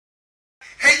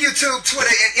Hey YouTube, Twitter,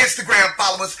 and Instagram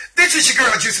followers, this is your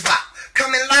girl Juicy Pop,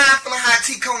 coming live from the hot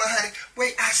tea corner, honey.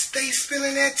 Wait, I stay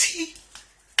spilling that tea,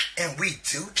 and we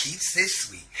do keep this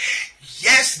sweet.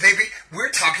 Yes, baby,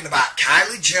 we're talking about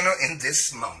Kylie Jenner in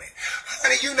this moment.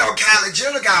 Honey, you know Kylie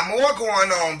Jenner got more going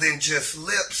on than just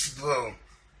lips, boo.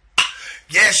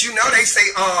 Yes, you know they say,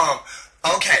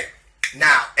 okay.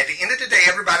 Now, at the end of the day,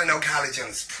 everybody know Kylie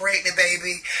Jenner's pregnant,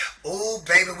 baby. Oh,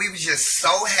 baby, we was just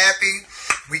so happy.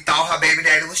 We thought her baby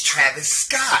daddy was Travis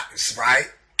Scott, right?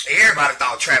 Everybody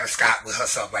thought Travis Scott was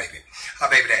her baby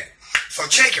daddy. So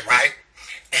check it, right?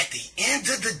 At the end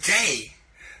of the day,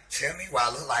 tell me why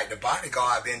I look like the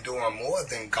Bodyguard been doing more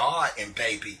than God and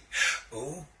baby.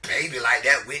 Ooh, baby, like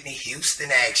that Whitney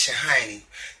Houston action, honey.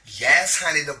 Yes,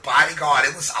 honey, the Bodyguard.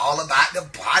 It was all about the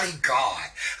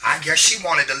Bodyguard. I guess she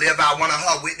wanted to live out one of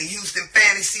her Whitney Houston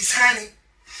fantasies, honey.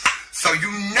 So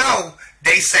you know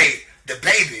they say the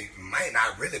baby might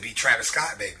not really be Travis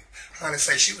Scott, baby. Honey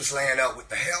say she was laying up with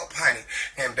the help, honey.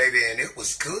 And baby, and it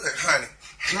was good, honey.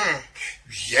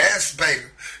 Yes, baby.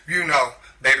 You know,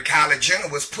 baby Kylie Jenner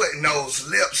was putting those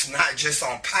lips not just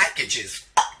on packages.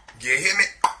 You hear me?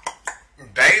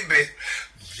 Baby.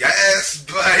 Yes,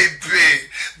 baby.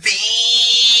 Then,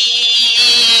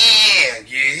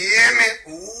 you hear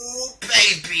me? Ooh,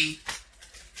 baby.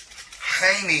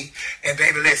 Honey. And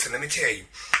baby, listen, let me tell you.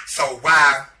 So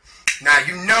why? Now,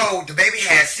 you know the baby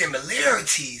has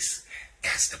similarities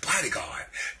as the Bodyguard.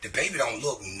 The baby don't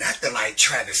look nothing like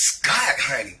Travis Scott,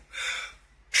 honey.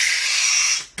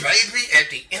 Baby,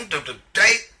 at the end of the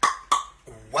day,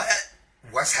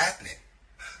 what's happening?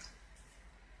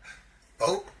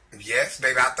 Oh, yes,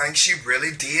 baby, I think she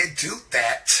really did do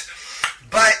that.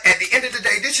 But at the end of the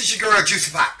day, this is your girl,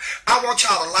 Juicy Pop. I want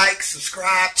y'all to like,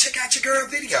 subscribe, check out your girl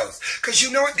videos. Because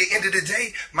you know at the end of the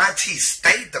day, my tea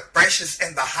stayed the freshest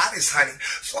and the hottest, honey.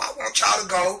 So I want y'all to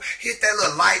go hit that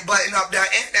little like button up there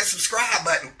and that subscribe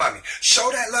button for me. Show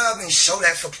that love and show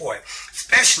that support.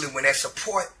 Especially when that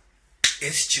support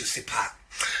is Juicy Pop.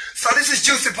 So this is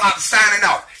Juicy Pop signing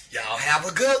off. Y'all have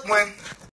a good one.